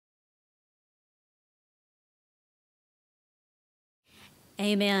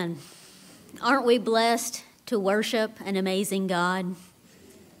Amen. Aren't we blessed to worship an amazing God?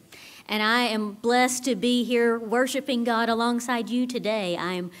 And I am blessed to be here worshiping God alongside you today.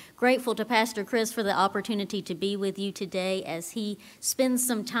 I am grateful to Pastor Chris for the opportunity to be with you today as he spends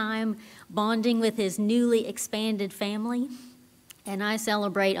some time bonding with his newly expanded family. And I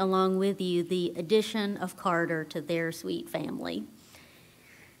celebrate along with you the addition of Carter to their sweet family.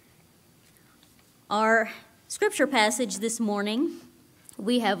 Our scripture passage this morning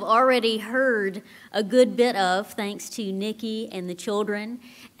we have already heard a good bit of, thanks to Nikki and the children,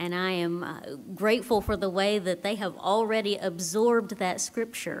 and I am grateful for the way that they have already absorbed that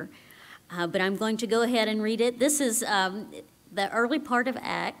scripture. But I'm going to go ahead and read it. This is the early part of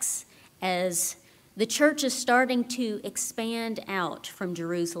Acts as the church is starting to expand out from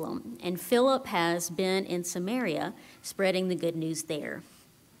Jerusalem, and Philip has been in Samaria spreading the good news there.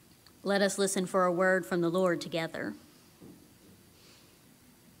 Let us listen for a word from the Lord together.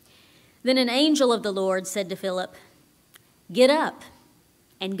 Then an angel of the Lord said to Philip, "Get up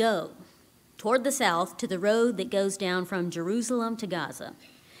and go toward the south to the road that goes down from Jerusalem to Gaza,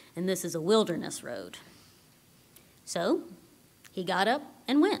 and this is a wilderness road." So he got up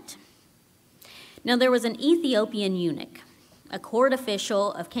and went. Now there was an Ethiopian eunuch, a court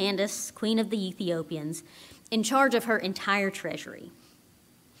official of Candace, queen of the Ethiopians, in charge of her entire treasury.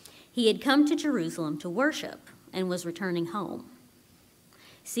 He had come to Jerusalem to worship and was returning home.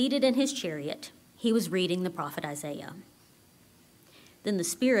 Seated in his chariot, he was reading the prophet Isaiah. Then the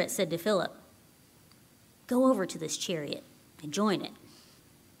Spirit said to Philip, "Go over to this chariot and join it."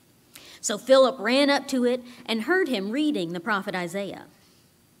 So Philip ran up to it and heard him reading the prophet Isaiah.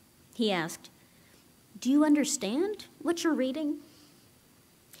 He asked, "Do you understand what you're reading?"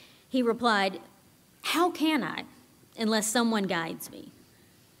 He replied, "How can I, unless someone guides me?"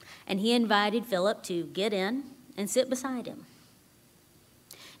 And he invited Philip to get in and sit beside him.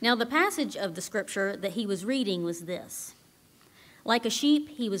 Now the passage of the scripture that he was reading was this: "Like a sheep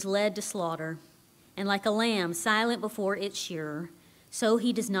he was led to slaughter, and like a lamb silent before its shearer, so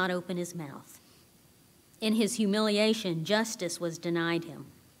he does not open his mouth. In his humiliation justice was denied him.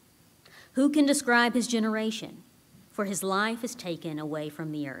 Who can describe his generation? For his life is taken away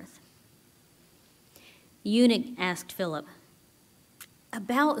from the earth." The eunuch asked Philip,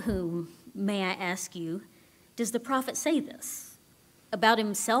 "About whom, may I ask you, does the prophet say this? About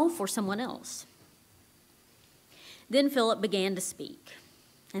himself or someone else?" Then Philip began to speak,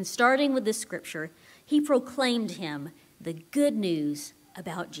 and starting with this scripture, he proclaimed him the good news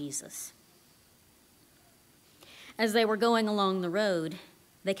about Jesus. As they were going along the road,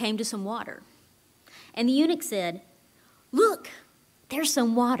 they came to some water, and the eunuch said, "Look, there's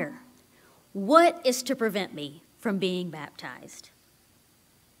some water. What is to prevent me from being baptized?"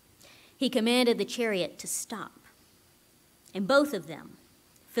 He commanded the chariot to stop. And both of them,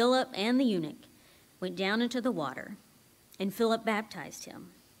 Philip and the eunuch, went down into the water, and Philip baptized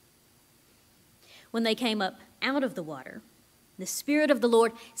him. When they came up out of the water, the Spirit of the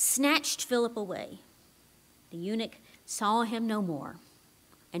Lord snatched Philip away. The eunuch saw him no more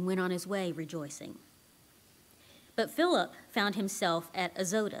and went on his way rejoicing. But Philip found himself at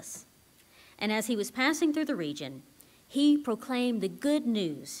Azotus, and as he was passing through the region, he proclaimed the good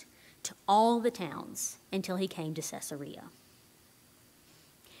news to all the towns until he came to Caesarea.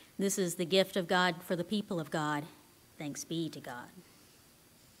 This is the gift of God for the people of God. Thanks be to God.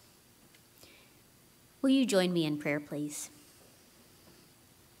 Will you join me in prayer, please?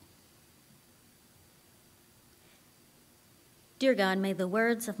 Dear God, may the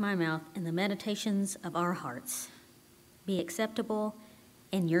words of my mouth and the meditations of our hearts be acceptable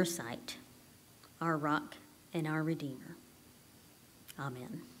in your sight, our rock and our Redeemer.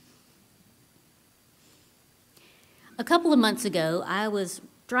 Amen. A couple of months ago, I was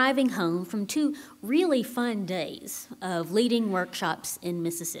driving home from 2 really fun days of leading workshops in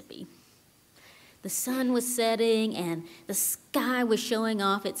Mississippi. The sun was setting and the sky was showing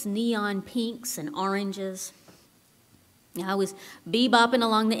off its neon pinks and oranges. I was bebopping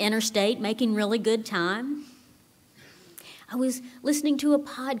along the interstate, making really good time. I was listening to a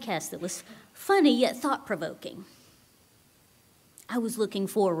podcast that was funny yet thought-provoking. I was looking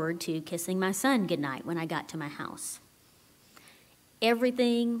forward to kissing my son goodnight when I got to my house.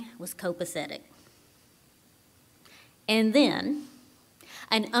 Everything was copacetic. And then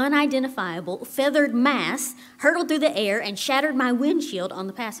an unidentifiable feathered mass hurtled through the air and shattered my windshield on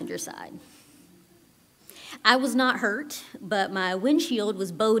the passenger side. I was not hurt, but my windshield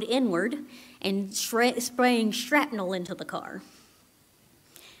was bowed inward and spraying shrapnel into the car.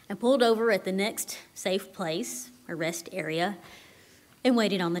 I pulled over at the next safe place, a rest area, and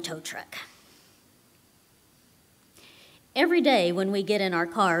waited on the tow truck. Every day when we get in our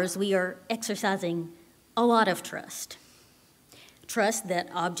cars, we are exercising a lot of trust. Trust that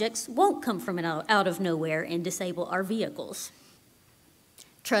objects won't come from out of nowhere and disable our vehicles.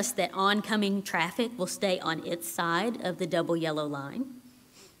 Trust that oncoming traffic will stay on its side of the double yellow line.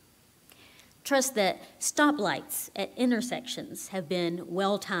 Trust that stoplights at intersections have been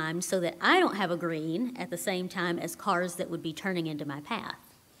well timed so that I don't have a green at the same time as cars that would be turning into my path.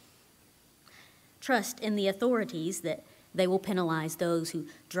 Trust in the authorities that they will penalize those who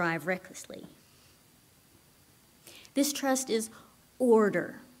drive recklessly. This trust is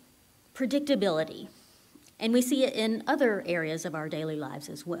order, predictability, and we see it in other areas of our daily lives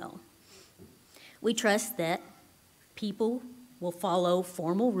as well. We trust that people will follow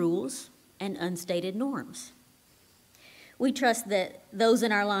formal rules and unstated norms. We trust that those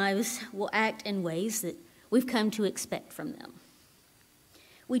in our lives will act in ways that we've come to expect from them.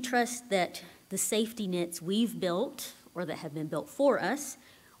 We trust that the safety nets we've built or that have been built for us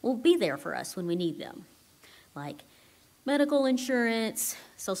will be there for us when we need them, like medical insurance,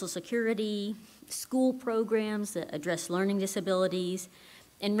 Social Security, school programs that address learning disabilities,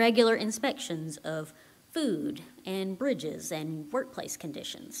 and regular inspections of food and bridges and workplace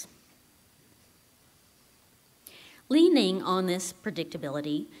conditions. Leaning on this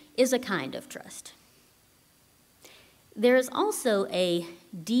predictability is a kind of trust. There is also a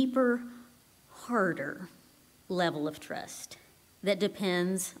deeper, harder level of trust that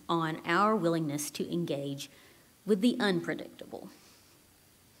depends on our willingness to engage with the unpredictable.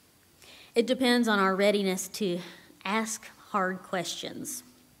 It depends on our readiness to ask hard questions,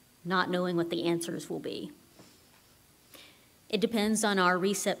 not knowing what the answers will be. It depends on our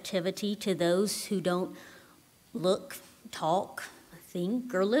receptivity to those who don't look, talk,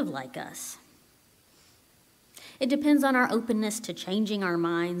 think, or live like us. It depends on our openness to changing our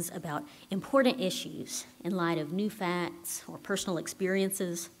minds about important issues in light of new facts or personal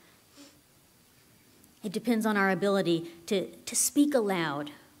experiences. It depends on our ability to speak aloud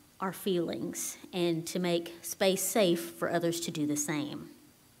our feelings and to make space safe for others to do the same.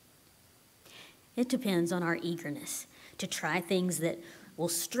 It depends on our eagerness to try things that will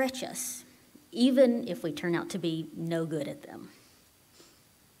stretch us, even if we turn out to be no good at them.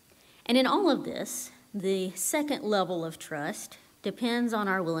 And in all of this, the second level of trust depends on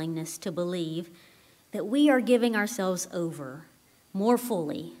our willingness to believe that we are giving ourselves over more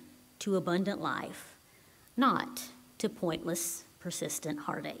fully to abundant life, not to pointless, persistent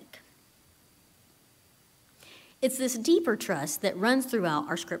heartache. It's this deeper trust that runs throughout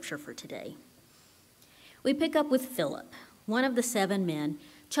our scripture for today. We pick up with Philip, one of the 7 men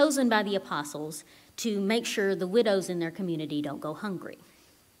chosen by the apostles to make sure the widows in their community don't go hungry.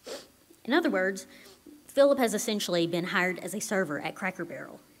 In other words, Philip has essentially been hired as a server at Cracker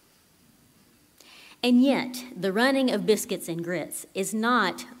Barrel. And yet, the running of biscuits and grits is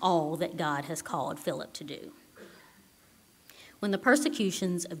not all that God has called Philip to do. When the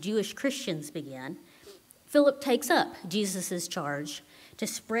persecutions of Jewish Christians began, Philip takes up Jesus' charge to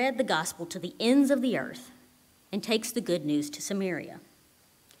spread the gospel to the ends of the earth and takes the good news to Samaria.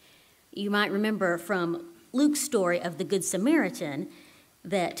 You might remember from Luke's story of the Good Samaritan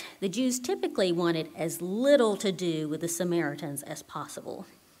that the Jews typically wanted as little to do with the Samaritans as possible.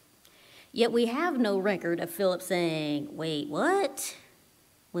 Yet we have no record of Philip saying, "Wait, what?"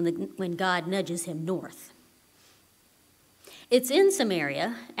 when God nudges him north. It's in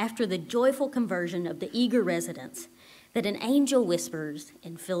Samaria, after the joyful conversion of the eager residents, that an angel whispers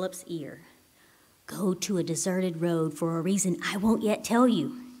in Philip's ear, "Go to a deserted road for a reason I won't yet tell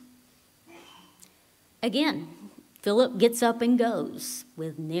you." Again, Philip gets up and goes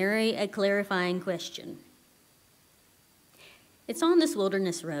with nary a clarifying question. It's on this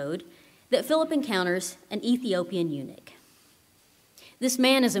wilderness road that Philip encounters an Ethiopian eunuch. This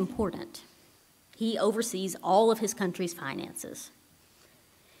man is important. He oversees all of his country's finances.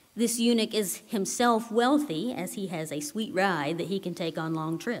 This eunuch is himself wealthy, as he has a sweet ride that he can take on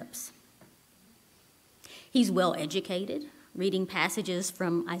long trips. He's well educated, reading passages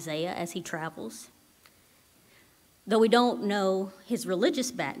from Isaiah as he travels. Though we don't know his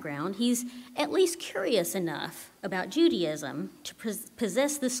religious background, he's at least curious enough about Judaism to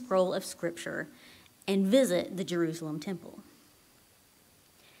possess the scroll of Scripture and visit the Jerusalem temple.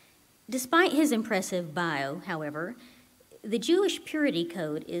 Despite his impressive bio, however, the Jewish purity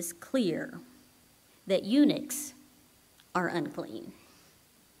code is clear that eunuchs are unclean.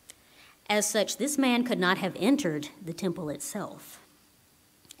 As such, this man could not have entered the temple itself.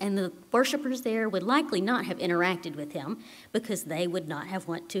 And the worshipers there would likely not have interacted with him because they would not have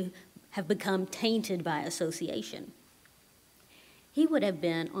want to have become tainted by association. He would have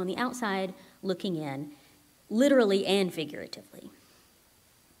been on the outside looking in, literally and figuratively.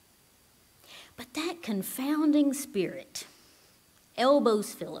 But that confounding spirit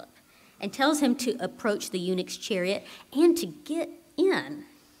elbows Philip and tells him to approach the eunuch's chariot and to get in.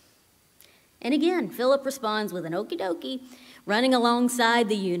 And again, Philip responds with an okie dokie, running alongside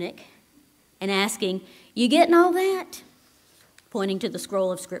the eunuch and asking, "You getting all that?" Pointing to the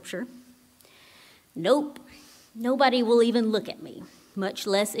scroll of Scripture. "Nope, nobody will even look at me, much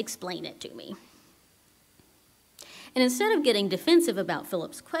less explain it to me." And instead of getting defensive about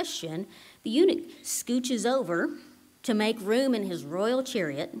Philip's question, the eunuch scooches over to make room in his royal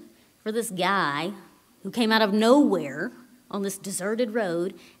chariot for this guy who came out of nowhere on this deserted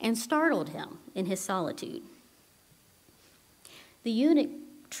road and startled him in his solitude. The eunuch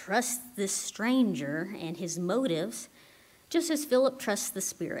trusts this stranger and his motives just as Philip trusts the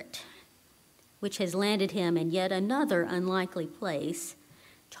Spirit, which has landed him in yet another unlikely place,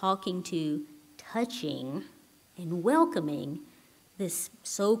 talking to, touching, and welcoming this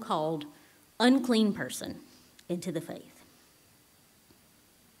so-called unclean person into the faith.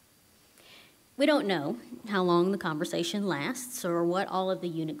 We don't know how long the conversation lasts or what all of the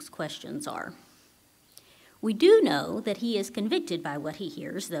eunuch's questions are. We do know that he is convicted by what he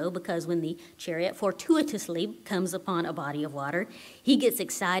hears, though, because when the chariot fortuitously comes upon a body of water, he gets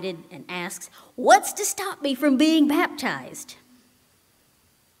excited and asks, "What's to stop me from being baptized?"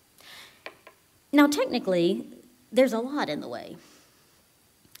 Now, technically, there's a lot in the way.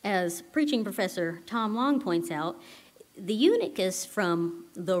 As preaching professor Tom Long points out, the eunuch is from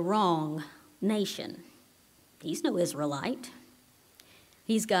the wrong nation. He's no Israelite.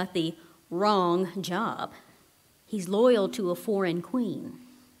 He's got the wrong job. He's loyal to a foreign queen.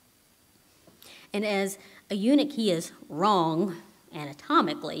 And as a eunuch, he is wrong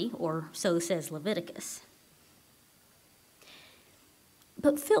anatomically, or so says Leviticus.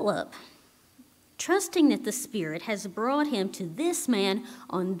 But Philip, trusting that the Spirit has brought him to this man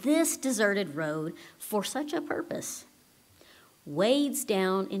on this deserted road for such a purpose, wades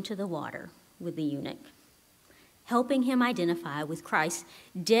down into the water with the eunuch, helping him identify with Christ's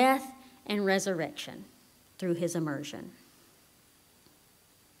death and resurrection through his immersion.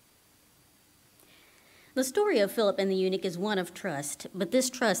 The story of Philip and the eunuch is one of trust, but this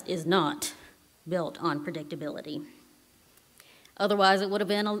trust is not built on predictability. Otherwise, it would have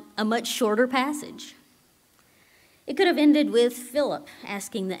been a much shorter passage. It could have ended with Philip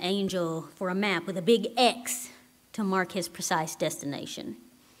asking the angel for a map with a big X to mark his precise destination.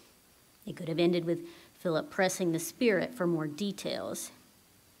 It could have ended with Philip pressing the Spirit for more details.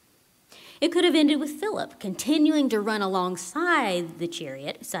 It could have ended with Philip continuing to run alongside the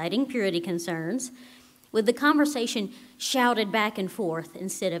chariot, citing purity concerns, with the conversation shouted back and forth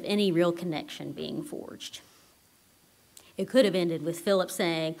instead of any real connection being forged. It could have ended with Philip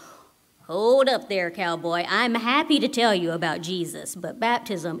saying, "Hold up there, cowboy. I'm happy to tell you about Jesus, but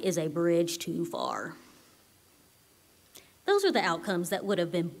baptism is a bridge too far." Those are the outcomes that would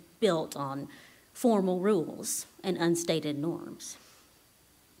have been built on formal rules and unstated norms.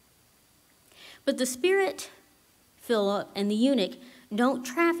 But the Spirit, Philip, and the eunuch don't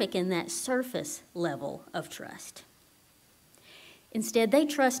traffic in that surface level of trust. Instead, they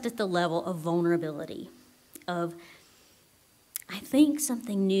trust at the level of vulnerability, of, "I think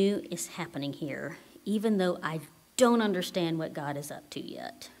something new is happening here, even though I don't understand what God is up to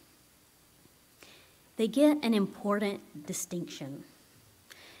yet." They get an important distinction,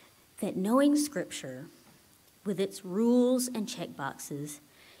 that knowing Scripture, with its rules and checkboxes,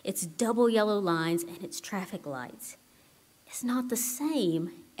 its double yellow lines and its traffic lights, is not the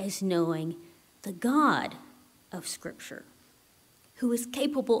same as knowing the God of Scripture, who is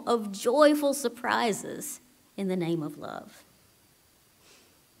capable of joyful surprises in the name of love.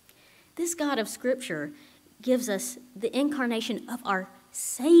 This God of Scripture gives us the incarnation of our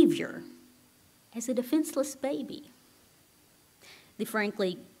Savior as a defenseless baby. The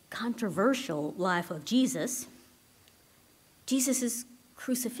frankly controversial life of Jesus, Jesus'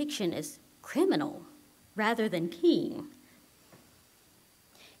 crucifixion is criminal rather than king.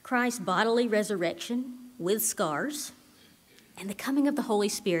 Christ's bodily resurrection with scars, and the coming of the Holy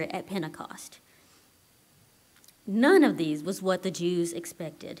Spirit at Pentecost. None of these was what the Jews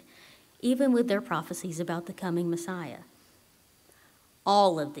expected, even with their prophecies about the coming Messiah.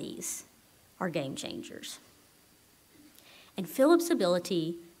 All of these are game changers. And Philip's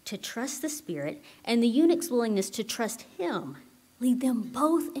ability to trust the Spirit and the eunuch's willingness to trust him lead them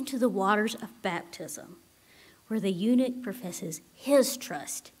both into the waters of baptism, where the eunuch professes his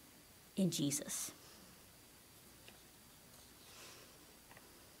trust in Jesus.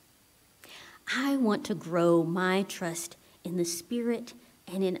 I want to grow my trust in the Spirit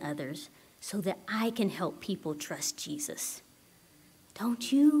and in others so that I can help people trust Jesus.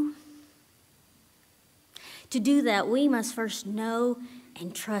 Don't you? To do that, we must first know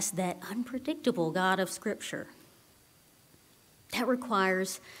and trust that unpredictable God of Scripture. That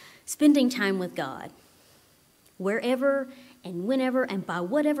requires spending time with God, wherever and whenever and by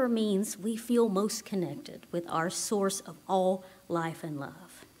whatever means we feel most connected with our source of all life and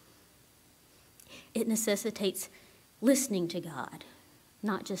love. It necessitates listening to God,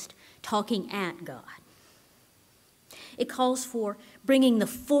 not just talking at God. It calls for bringing the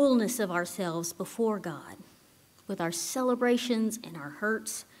fullness of ourselves before God, with our celebrations and our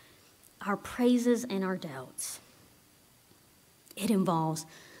hurts, our praises and our doubts. It involves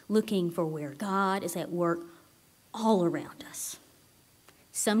looking for where God is at work all around us,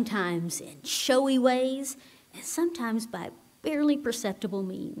 sometimes in showy ways and sometimes by barely perceptible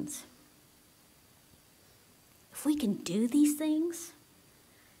means. If we can do these things,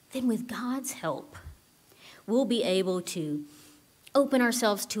 then with God's help, we'll be able to open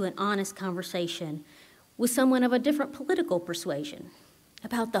ourselves to an honest conversation with someone of a different political persuasion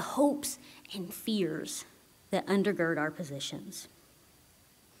about the hopes and fears that undergird our positions.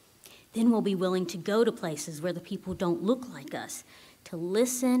 Then we'll be willing to go to places where the people don't look like us, to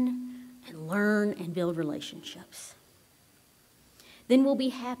listen and learn and build relationships. Then we'll be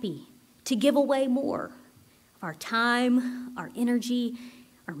happy to give away more of our time, our energy,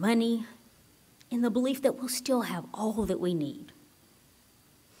 our money, in the belief that we'll still have all that we need.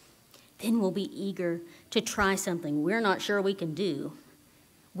 Then we'll be eager to try something we're not sure we can do,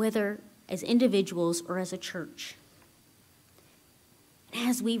 whether as individuals or as a church. And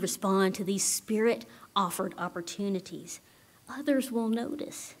as we respond to these Spirit-offered opportunities, others will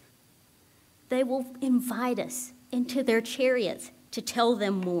notice. They will invite us into their chariots to tell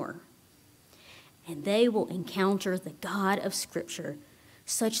them more. And they will encounter the God of Scripture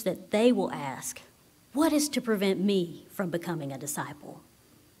such that they will ask, what is to prevent me from becoming a disciple?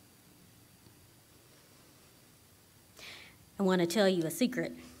 I want to tell you a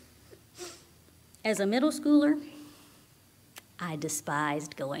secret. As a middle schooler, I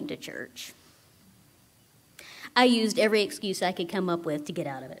despised going to church. I used every excuse I could come up with to get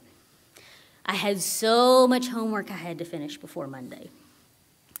out of it. I had so much homework I had to finish before Monday.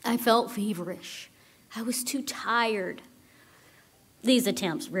 I felt feverish. I was too tired. These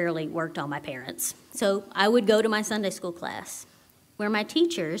attempts rarely worked on my parents, so I would go to my Sunday school class, where my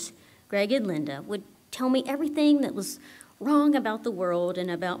teachers, Greg and Linda, would tell me everything that was wrong about the world and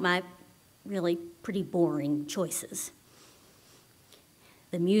about my really pretty boring choices.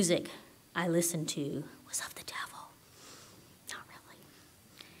 The music I listened to was of the devil. Not really.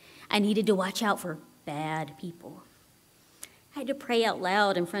 I needed to watch out for bad people. I had to pray out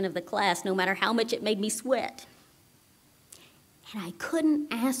loud in front of the class, no matter how much it made me sweat. And I couldn't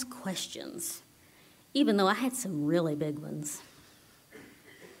ask questions, even though I had some really big ones.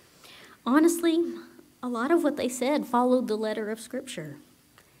 Honestly, a lot of what they said followed the letter of Scripture.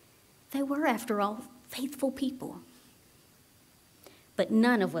 They were, after all, faithful people. But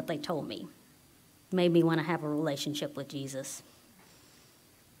none of what they told me made me want to have a relationship with Jesus.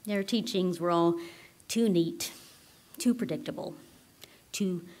 Their teachings were all too neat, too predictable,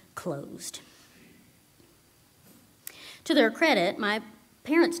 too closed. To their credit, my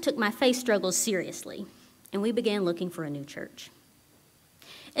parents took my faith struggles seriously, and we began looking for a new church.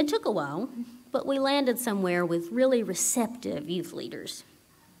 It took a while, but we landed somewhere with really receptive youth leaders.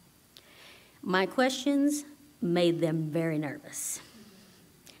 My questions made them very nervous.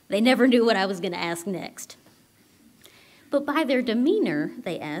 They never knew what I was going to ask next. But by their demeanor,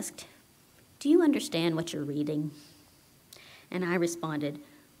 they asked, "Do you understand what you're reading?" And I responded,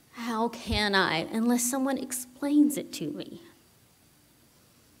 "How can I, unless someone explains it to me?"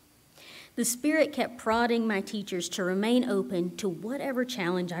 The Spirit kept prodding my teachers to remain open to whatever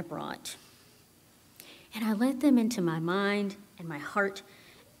challenge I brought. And I let them into my mind and my heart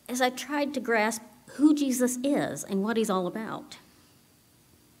as I tried to grasp who Jesus is and what he's all about.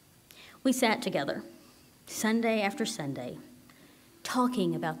 We sat together, Sunday after Sunday,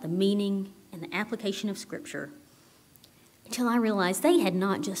 talking about the meaning and the application of Scripture, until I realized they had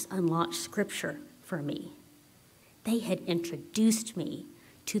not just unlocked Scripture for me. They had introduced me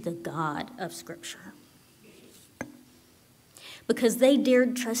to the God of Scripture. Because they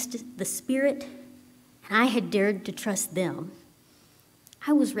dared trust the Spirit, and I had dared to trust them,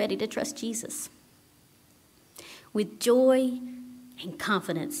 I was ready to trust Jesus. With joy and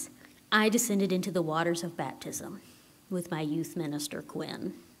confidence, I descended into the waters of baptism with my youth minister,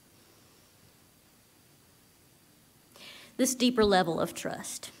 Quinn. This deeper level of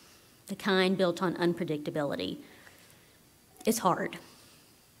trust, the kind built on unpredictability, is hard.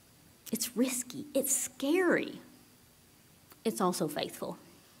 It's risky. It's scary. It's also faithful.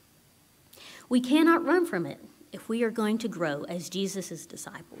 We cannot run from it if we are going to grow as Jesus'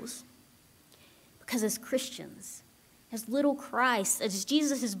 disciples. Because as Christians, as little Christ, as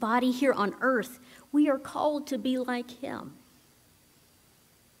Jesus' body here on earth, we are called to be like him.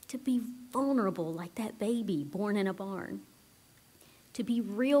 To be vulnerable like that baby born in a barn. To be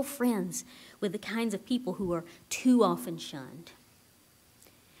real friends with the kinds of people who are too often shunned.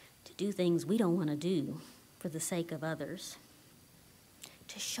 To do things we don't want to do for the sake of others.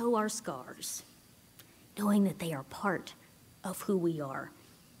 To show our scars, knowing that they are part of who we are.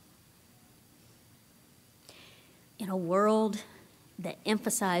 In a world that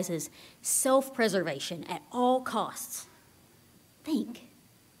emphasizes self-preservation at all costs, think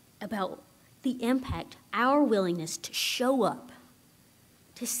about the impact our willingness to show up,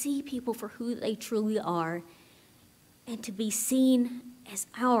 to see people for who they truly are, and to be seen as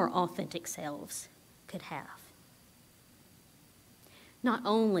our authentic selves could have. Not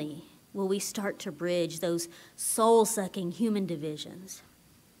only will we start to bridge those soul-sucking human divisions,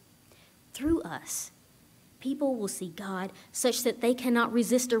 through us, people will see God such that they cannot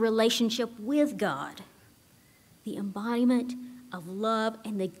resist a relationship with God, the embodiment of love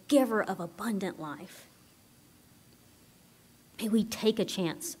and the giver of abundant life. May we take a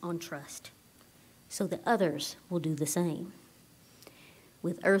chance on trust so that others will do the same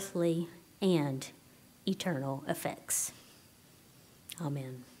with earthly and eternal effects.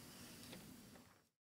 Amen.